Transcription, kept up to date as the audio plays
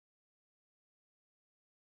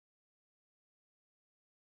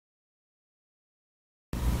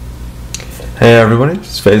Hey everybody,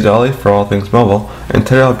 it's Faze Ali for All Things Mobile, and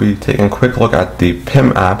today I'll be taking a quick look at the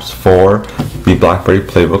PIM apps for the BlackBerry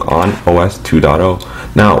PlayBook on OS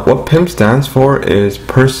 2.0. Now, what PIM stands for is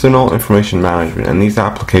Personal Information Management, and these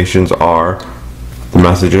applications are the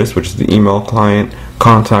Messages, which is the email client,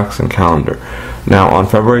 Contacts, and Calendar. Now, on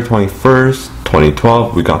February 21st,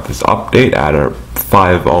 2012, we got this update at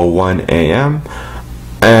 5:01 a.m.,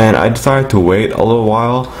 and I decided to wait a little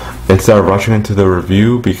while instead of rushing into the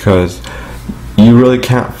review because you really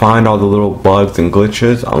can't find all the little bugs and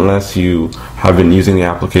glitches unless you have been using the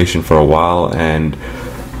application for a while and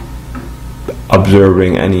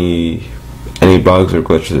observing any bugs or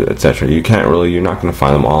glitches, etc. You're not going to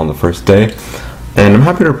find them all on the first day. And I'm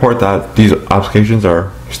happy to report that these applications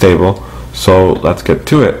are stable, so let's get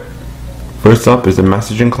to it. First up is the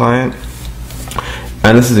messaging client,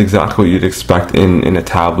 and this is exactly what you'd expect in a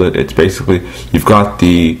tablet. It's basically, you've got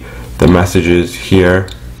the messages here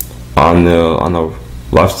on the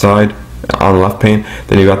left side, on the left pane,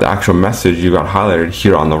 then you got the actual message you got highlighted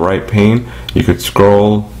here on the right pane. You could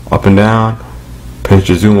scroll up and down, pinch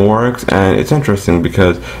to zoom works, and it's interesting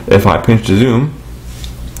because if I pinch to zoom,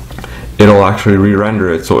 it'll actually re-render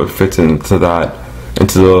it so it fits into the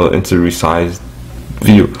resized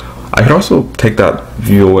view. I could also take that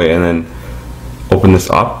view away and then open this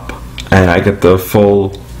up, and I get the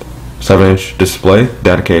full 7-inch display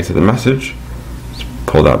dedicated to the message.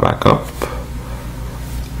 Pull that back up.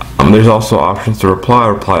 There's also options to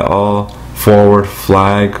reply all, forward,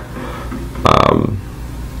 flag. Don't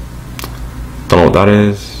know what that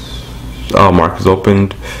is. Oh, mark is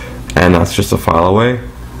opened, and that's just a file away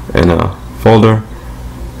in a folder.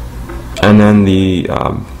 And then the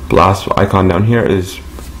last icon down here is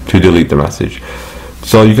to delete the message.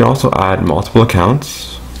 So you can also add multiple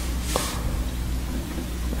accounts,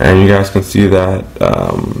 and you guys can see that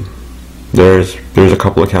there's a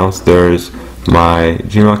couple accounts. There's my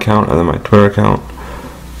Gmail account and then my Twitter account.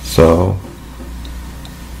 So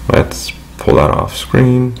let's pull that off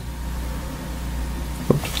screen.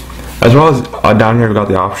 Oops. As well as down here we've got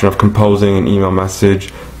the option of composing an email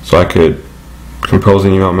message. So I could compose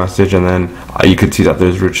an email message, and then you could see that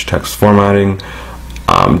there's rich text formatting,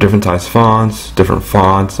 different size fonts, different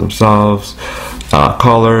fonts themselves,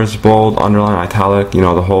 colors, bold, underline, italic,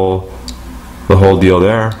 the whole deal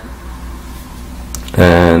there.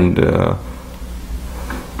 And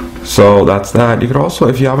so that's that. You could also,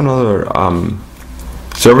 if you have another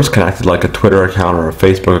service connected, like a Twitter account or a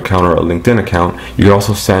Facebook account or a LinkedIn account, you could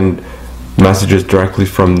also send messages directly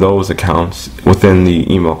from those accounts within the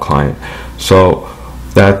email client. So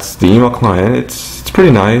that's the email client. It's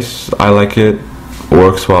pretty nice. I like it. It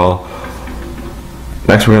works well.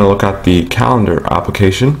 Next, we're going to look at the calendar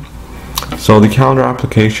application. So the calendar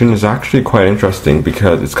application is actually quite interesting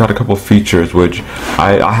because it's got a couple features which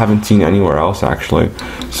I haven't seen anywhere else actually.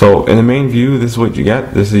 So in the main view, this is what you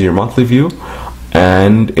get. This is your monthly view,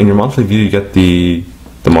 and in your monthly view you get the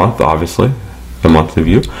month, obviously, the monthly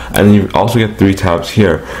view, and then you also get 3 tabs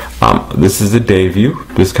here. This is the day view.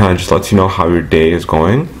 This kind of just lets you know how your day is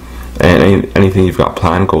going, and anything you've got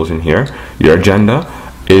planned goes in here. Your agenda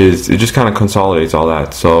it just kind of consolidates all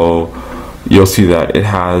that, so you'll see that it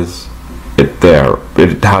has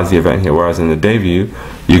the event here, whereas in the day view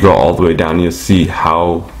you go all the way down and you'll see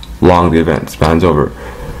how long the event spans over.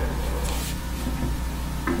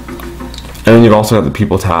 And then you've also got the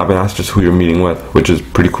people tab, and that's just who you're meeting with, which is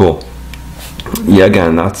pretty cool. Yeah,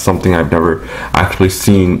 again, that's something I've never actually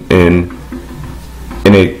seen in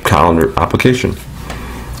a calendar application.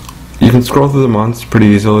 You can scroll through the months pretty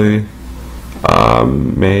easily.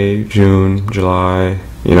 May, June, July,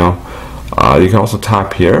 you can also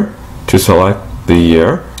tap here to select the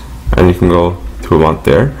year, and you can go to a month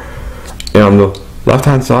there. And on the left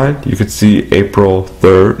hand side you could see April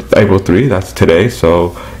 3, that's today.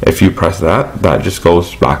 So if you press that just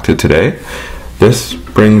goes back to today. This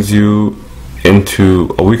brings you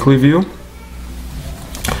into a weekly view,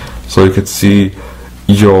 so you could see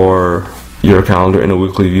your calendar in a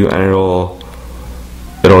weekly view, and it'll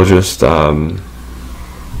just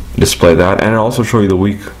display that, and it'll also show you the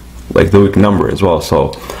week, like the week number as well.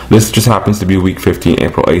 So this just happens to be week 15,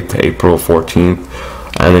 April 8th to April 14th,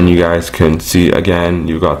 and then you guys can see again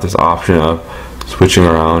you've got this option of switching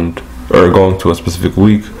around or going to a specific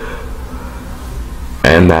week,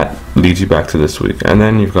 and that leads you back to this week. And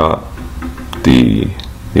then you've got the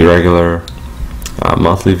regular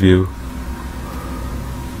monthly view.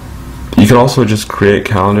 You can also just create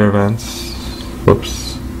calendar events.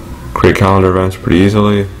 Create calendar events pretty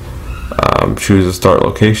easily. Choose a start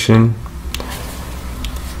location,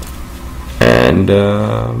 and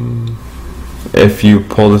if you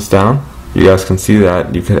pull this down, you guys can see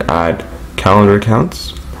that you can add calendar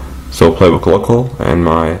accounts, so PlayBook Local and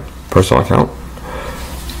my personal account.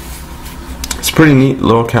 It's a pretty neat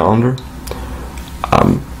little calendar.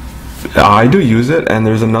 I do use it, and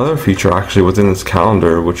there's another feature actually within this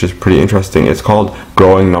calendar which is pretty interesting. It's called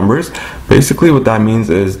growing numbers. Basically what that means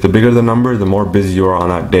is the bigger the number, the more busy you are on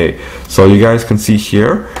that day. So you guys can see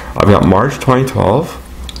here, I've got March 2012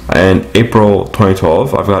 and April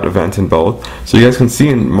 2012. I've got events in both. So you guys can see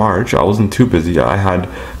in March I wasn't too busy. I had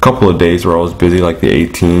a couple of days where I was busy, like the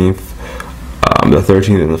 18th, the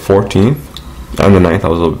 13th and the 14th, and the 9th I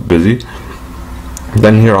was a little bit busy.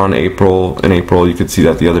 Then here in April you could see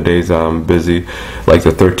that the other days I'm busy, like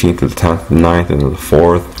the 13th, the 10th, the 9th, and the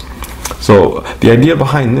 4th. So the idea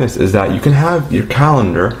behind this is that you can have your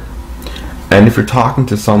calendar, and if you're talking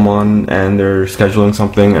to someone and they're scheduling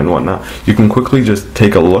something and whatnot, you can quickly just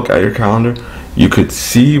take a look at your calendar. You could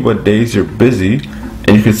see what days you're busy,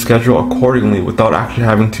 and you could schedule accordingly without actually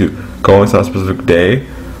having to go into a specific day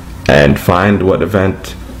and find what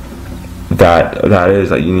event that is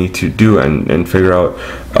that you need to do and figure out,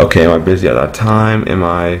 okay, am I busy at that time?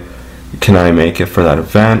 Can I make it for that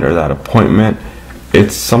event or that appointment?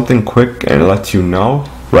 It's something quick, and it lets you know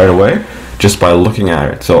right away just by looking at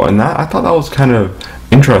it. So, and I thought that was kind of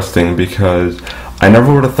interesting, because I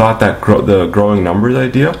never would have thought that the growing numbers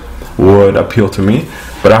idea would appeal to me.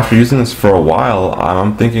 But after using this for a while,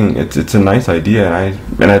 I'm thinking it's a nice idea,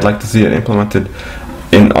 and I'd like to see it implemented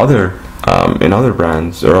in other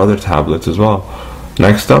brands or other tablets as well.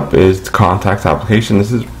 Next up is the contacts application.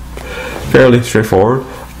 This is fairly straightforward,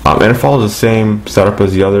 and it follows the same setup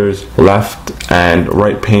as the others. Left and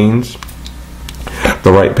right panes.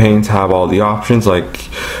 The right panes have all the options. Like,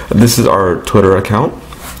 this is our Twitter account,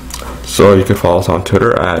 so you can follow us on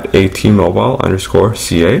Twitter at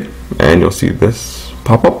atmobile_ca, and you'll see this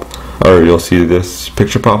pop up, or you'll see this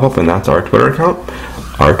picture pop up, and that's our Twitter account,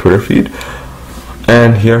 our Twitter feed.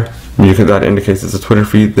 And here that indicates it's a Twitter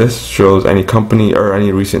feed. This shows any company or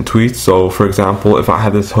any recent tweets. So for example, if I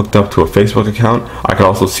had this hooked up to a Facebook account, I could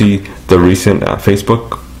also see the recent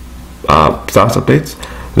Facebook status updates.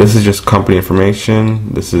 This is just company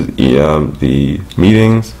information. This is the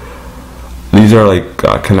meetings. These are like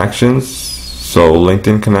connections, so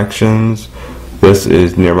LinkedIn connections. This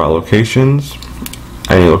is nearby locations,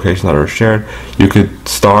 any location that are shared. You could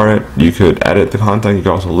star it, you could edit the contact, you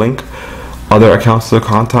can also link other accounts to the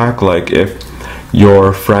contact. Like if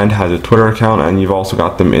your friend has a Twitter account and you've also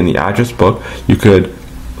got them in the address book, you could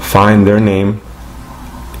find their name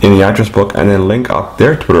in the address book and then link up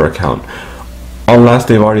their Twitter account, unless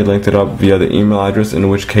they've already linked it up via the email address, in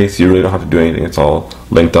which case you really don't have to do anything. It's all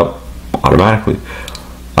linked up automatically.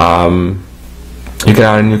 You can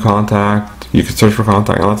add a new contact, you can search for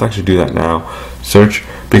contact, and let's actually do that now. Search,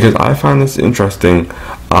 because I find this interesting,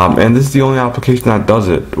 and this is the only application that does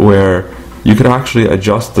it, where you could actually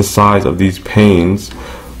adjust the size of these panes,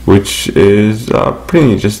 which is pretty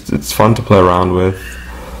neat. Just, it's fun to play around with,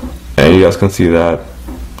 and you guys can see that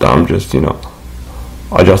I'm just,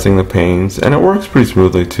 adjusting the panes, and it works pretty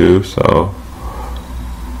smoothly too. So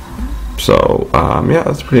yeah,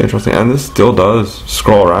 that's pretty interesting, and this still does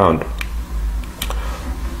scroll around.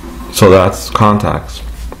 So that's contacts.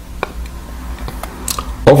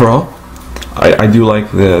 Overall, I do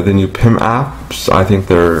like the new PIM apps. I think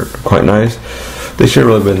they're quite nice. They should have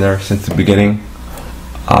really been there since the beginning,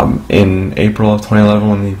 in April of 2011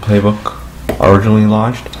 when the PlayBook originally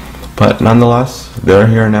launched. But nonetheless, they're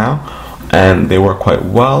here now, and they work quite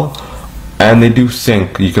well, and they do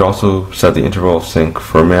sync. You could also set the interval of sync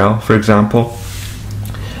for mail, for example.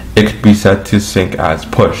 It could be set to sync as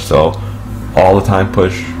push, so all the time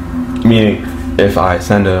push, meaning if I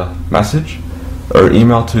send a message or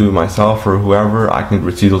email to myself or whoever, I can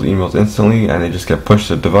receive those emails instantly, and they just get pushed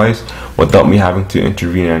to the device without me having to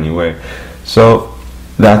intervene in any way. So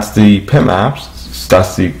that's the PIM apps.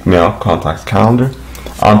 That's the mail, contacts, calendar.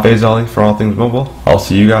 I'm Faisal for All Things Mobile. I'll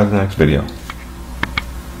see you guys in the next video.